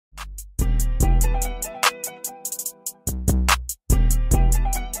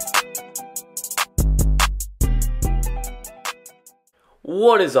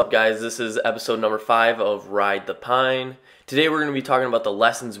What is up, guys? This is episode number 5 of Ride the Pine. Today we're going to be talking about the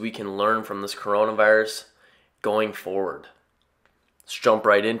lessons we can learn from this coronavirus going forward. Let's jump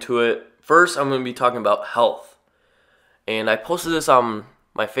right into it. First, I'm going to be talking about health. And I posted this on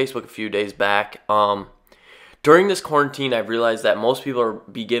my Facebook a few days back. During this quarantine, I've realized that most people are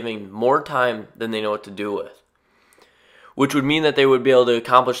giving more time than they know what to do with, which would mean that they would be able to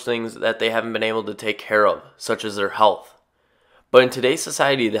accomplish things that they haven't been able to take care of, such as their health. But in today's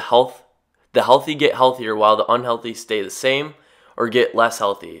society, the healthy get healthier while the unhealthy stay the same or get less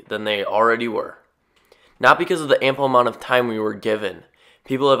healthy than they already were. Not because of the ample amount of time we were given.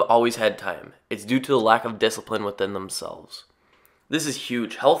 People have always had time. It's due to the lack of discipline within themselves. This is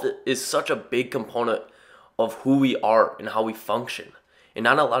huge. Health is such a big component of who we are and how we function. And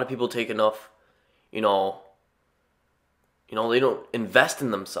not a lot of people take enough, they don't invest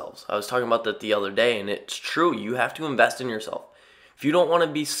in themselves. I was talking about that the other day, and it's true. You have to invest in yourself. If you don't want to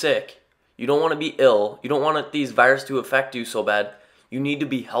be sick, you don't want to be ill, you don't want these viruses to affect you so bad, you need to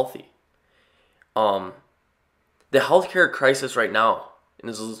be healthy. The healthcare crisis right now, and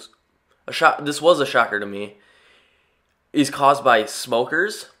this was a shocker to me, is caused by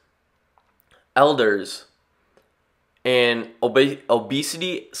smokers, elders, and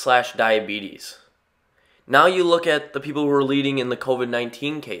obesity/diabetes. Now you look at the people who are leading in the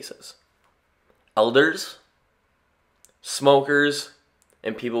COVID-19 cases. Elders, smokers,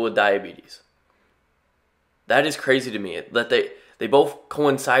 and people with diabetes. That is crazy to me that they both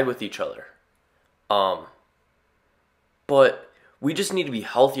coincide with each other. But we just need to be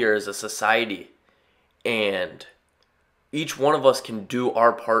healthier as a society, and each one of us can do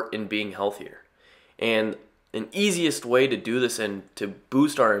our part in being healthier. And an easiest way to do this and to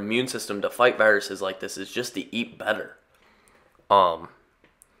boost our immune system to fight viruses like this is just to eat better.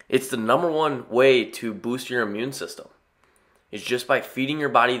 It's the number one way to boost your immune system. It's just by feeding your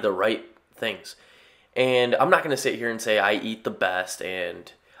body the right things. And I'm not going to sit here and say I eat the best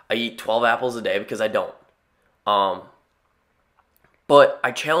and I eat 12 apples a day, because I don't. But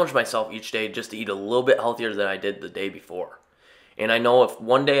I challenge myself each day just to eat a little bit healthier than I did the day before. And I know if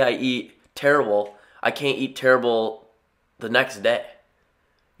one day I eat terrible, I can't eat terrible the next day.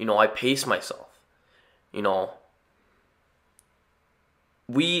 I pace myself.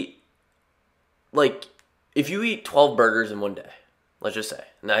 If you eat 12 burgers in one day, let's just say,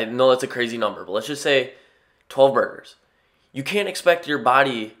 and I know that's a crazy number, but let's just say 12 burgers. You can't expect your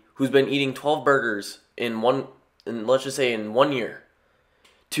body, who's been eating 12 burgers let's just say in 1 year,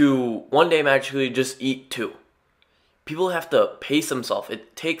 to one day magically just eat 2. People have to pace themselves.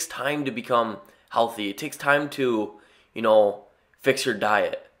 It takes time to become healthy. It takes time to, fix your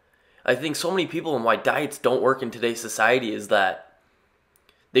diet. I think so many people, and why diets don't work in today's society, is that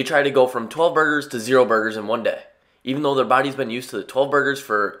they try to go from 12 burgers to 0 burgers in one day, even though their body's been used to the 12 burgers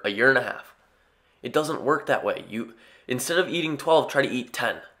for a year and a half. It doesn't work that way. Instead of eating 12, try to eat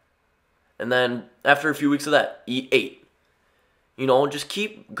 10. And then after a few weeks of that, eat 8. Just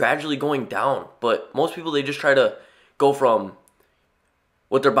keep gradually going down. But most people, they just try to go from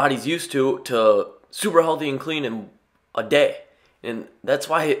what their body's used to super healthy and clean in a day. And that's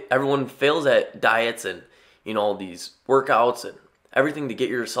why everyone fails at diets and, these workouts and everything to get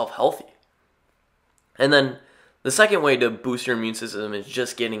yourself healthy. And then the second way to boost your immune system is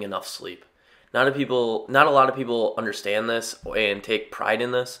just getting enough sleep. Not a lot of people understand this and take pride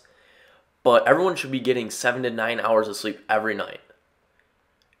in this, but everyone should be getting 7 to 9 hours of sleep every night.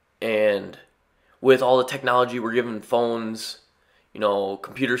 And with all the technology we're given, phones,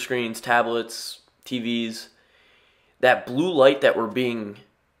 computer screens, tablets, TVs, that blue light that we're being,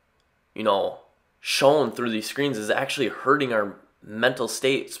 shown through these screens is actually hurting our mental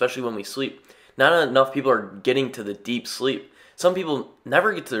state, especially when we sleep. Not enough people are getting to the deep sleep. Some people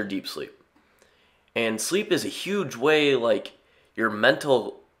never get to their deep sleep. And sleep is a huge way, your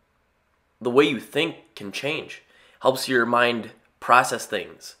mental, the way you think can change. Helps your mind process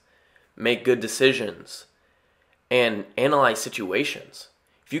things, make good decisions, and analyze situations.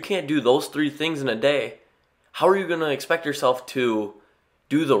 If you can't do those 3 things in a day, how are you going to expect yourself to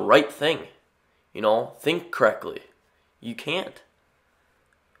do the right thing? Think correctly. You can't.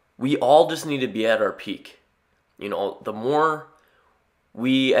 We all just need to be at our peak. The more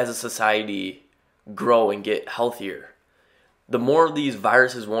we as a society grow and get healthier, the more these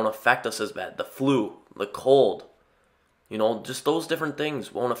viruses won't affect us as bad. The flu, the cold, just those different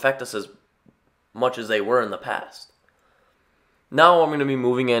things won't affect us as much as they were in the past. Now I'm going to be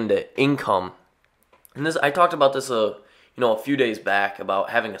moving into income. And I talked about this a few days back about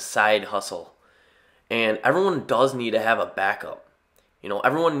having a side hustle. And everyone does need to have a backup.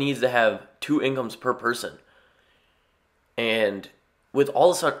 Everyone needs to have 2 incomes per person. And with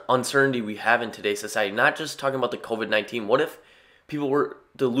all this uncertainty we have in today's society, not just talking about the COVID-19, what if people were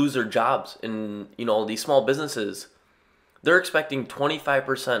to lose their jobs in, these small businesses? They're expecting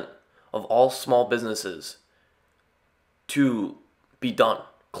 25% of all small businesses to be done,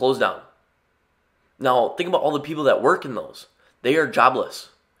 closed down. Now, think about all the people that work in those. They are jobless.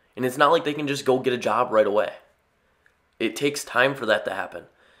 And it's not like they can just go get a job right away. It takes time for that to happen.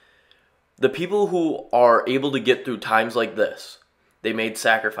 The people who are able to get through times like this, they made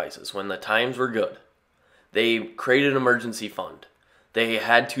sacrifices when the times were good. They created an emergency fund. They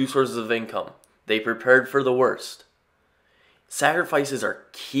had 2 sources of income. They prepared for the worst. Sacrifices are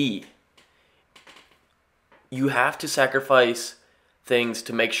key. You have to sacrifice things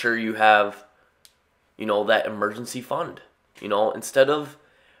to make sure you have, that emergency fund. Instead of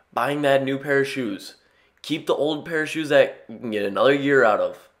buying that new pair of shoes, keep the old pair of shoes that you can get another year out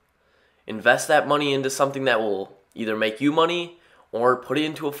of. Invest that money into something that will either make you money or put it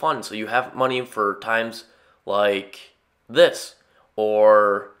into a fund so you have money for times like this.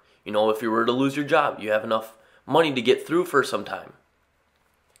 Or, if you were to lose your job, you have enough money to get through for some time.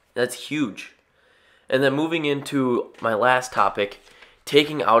 That's huge. And then moving into my last topic,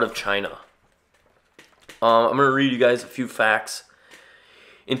 taking out of China. I'm going to read you guys a few facts.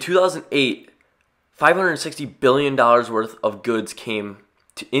 In 2008, $560 billion worth of goods came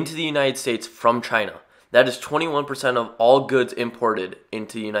into the United States from China. That is 21% of all goods imported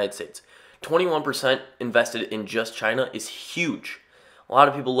into the United States. 21% invested in just China is huge. A lot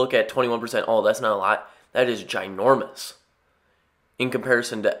of people look at 21%, oh, that's not a lot. That is ginormous in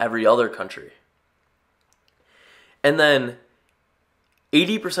comparison to every other country. And then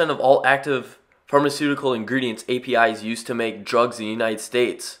 80% of all active pharmaceutical ingredients, APIs, used to make drugs in the United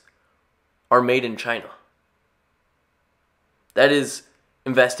States are made in China. That is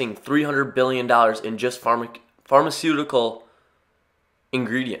investing $300 billion in just pharmaceutical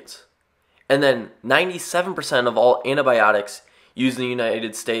ingredients. And then 97% of all antibiotics used in the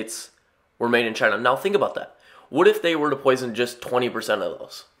United States were made in China. Now think about that. What if they were to poison just 20% of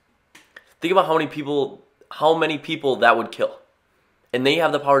those? Think about how many people that would kill. And they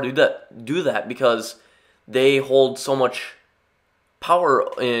have the power to do that because they hold so much power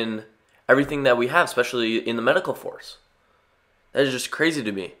in everything that we have, especially in the medical force. That is just crazy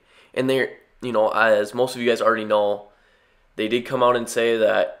to me. And they're, as most of you guys already know, they did come out and say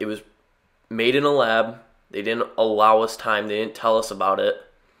that it was made in a lab. They didn't allow us time. They didn't tell us about it.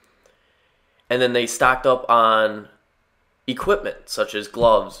 And then they stocked up on equipment such as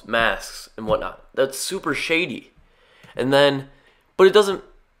gloves, masks, and whatnot. That's super shady. And then, but it doesn't,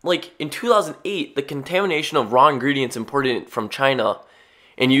 like in 2008, the contamination of raw ingredients imported from China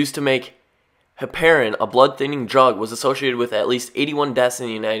and used to make heparin, a blood-thinning drug, was associated with at least 81 deaths in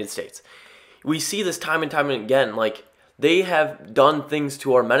the United States. We see this time and time again. Like, they have done things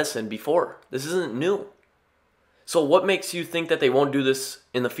to our medicine before. This isn't new. So what makes you think that they won't do this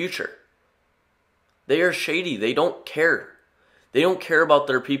in the future? They are shady. They don't care. They don't care about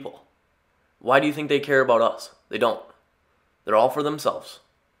their people. Why do you think they care about us? They don't. They're all for themselves.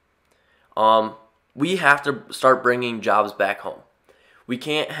 We have to start bringing jobs back home. We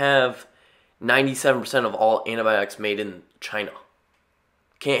can't have 97% of all antibiotics made in China.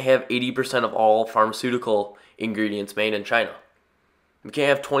 Can't have 80% of all pharmaceutical ingredients made in China. We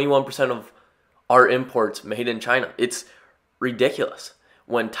can't have 21% of our imports made in China. It's ridiculous.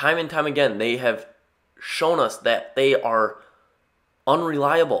 When time and time again they have shown us that they are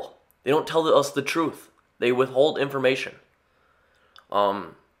unreliable. They don't tell us the truth. They withhold information.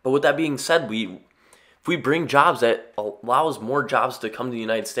 But with that being said, if we bring jobs, that allows more jobs to come to the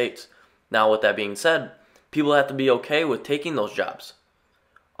United States. Now, with that being said, people have to be okay with taking those jobs.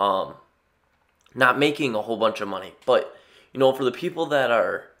 Not making a whole bunch of money. But, for the people that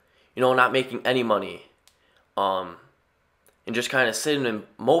are, not making any money, and just kind of sitting and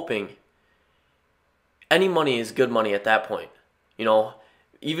moping, any money is good money at that point.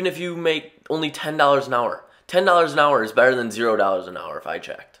 Even if you make only $10 an hour. $10 an hour is better than $0 an hour if I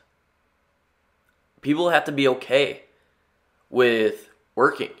checked. People have to be okay with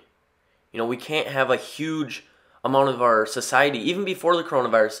working. We can't have a huge amount of our society, even before the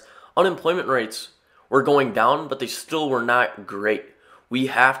coronavirus, unemployment rates were going down, but they still were not great. We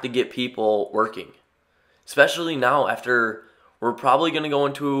have to get people working. Especially now after we're probably going to go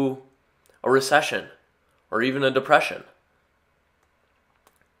into a recession or even a depression.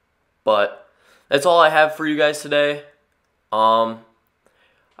 But that's all I have for you guys today. I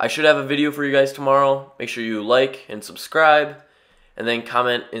should have a video for you guys tomorrow. Make sure you like and subscribe. And then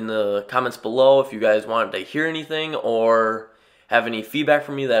comment in the comments below if you guys want to hear anything or have any feedback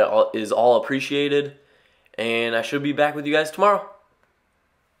from me. That is all appreciated. And I should be back with you guys tomorrow.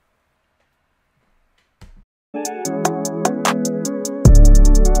 you.